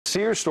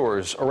Sears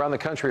stores around the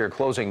country are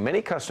closing.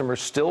 Many customers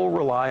still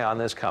rely on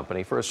this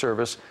company for a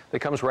service that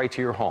comes right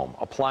to your home,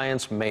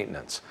 appliance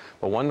maintenance.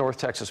 But one North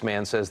Texas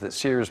man says that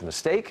Sears'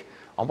 mistake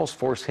almost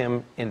forced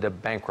him into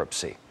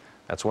bankruptcy.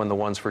 That's when the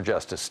Ones for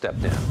Justice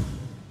stepped in.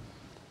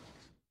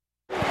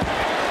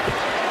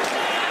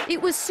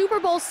 It was Super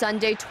Bowl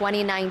Sunday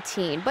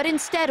 2019, but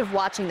instead of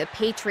watching the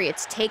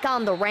Patriots take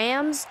on the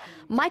Rams,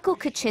 Michael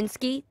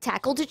Kuchinsky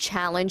tackled a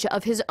challenge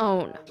of his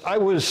own. I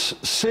was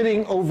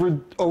sitting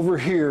over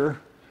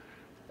here,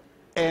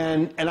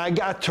 and I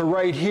got to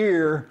right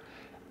here,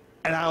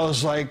 and I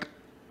was like,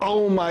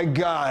 oh my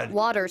God.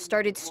 Water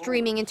started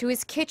streaming into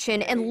his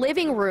kitchen and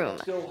living room,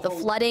 the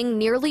flooding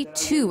nearly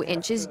 2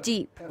 inches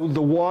deep.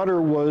 The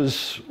water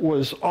was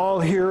all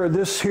here.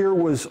 This here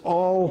was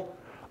all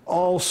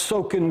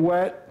soaking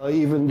wet.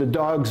 Even the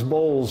dog's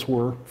bowls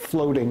were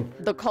floating.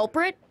 The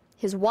culprit?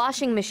 His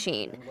washing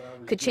machine.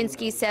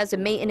 Kuchinsky says a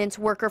maintenance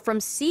worker from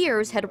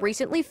Sears had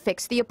recently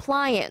fixed the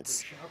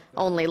appliance.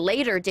 Only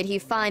later did he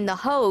find the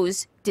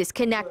hose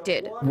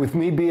disconnected. With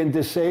me being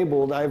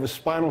disabled, I have a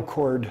spinal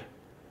cord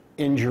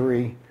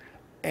injury,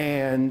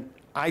 and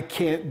I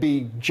can't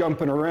be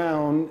jumping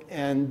around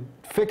and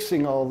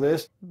fixing all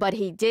this. But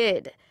he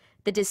did.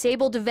 The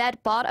disabled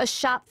vet bought a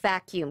shop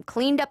vacuum,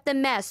 cleaned up the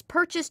mess,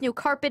 purchased new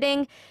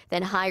carpeting,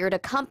 then hired a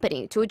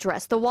company to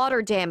address the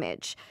water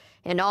damage.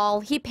 In all,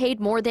 he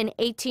paid more than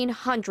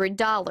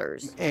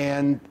 $1,800.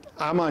 And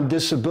I'm on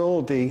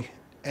disability,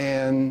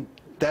 and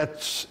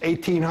that's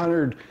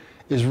 $1,800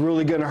 is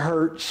really going to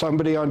hurt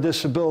somebody on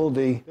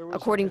disability.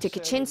 According to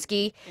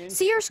Kuchinsky,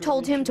 Sears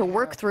told him to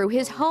work through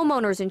his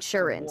homeowner's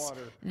insurance.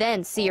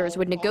 Then Sears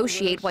would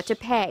negotiate what to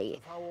pay.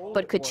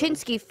 But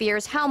Kuchinsky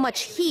fears how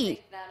much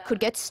he could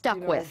get stuck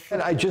with.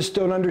 And I just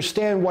don't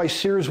understand why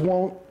Sears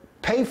won't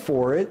pay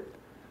for it,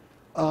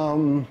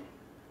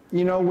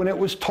 you know, when it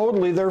was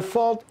totally their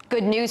fault.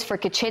 Good news for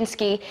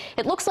Kuchinsky.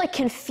 It looks like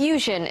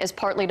confusion is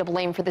partly to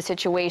blame for the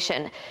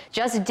situation.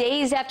 Just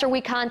days after we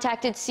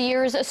contacted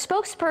Sears, a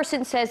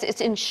spokesperson says its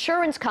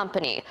insurance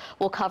company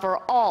will cover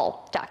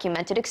all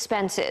documented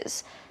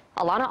expenses.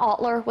 Alana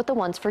Altler with the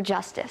Ones for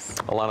Justice.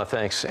 Alana,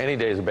 thanks. Any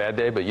day is a bad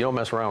day, but you don't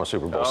mess around with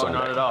Super Bowl Sunday.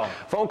 Not at all.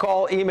 Phone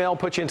call, email,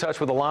 put you in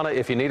touch with Alana.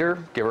 If you need her,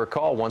 give her a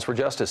call. Ones for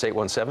Justice,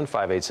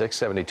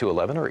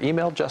 817-586-7211, or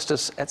email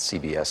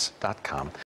justice@cbs.com.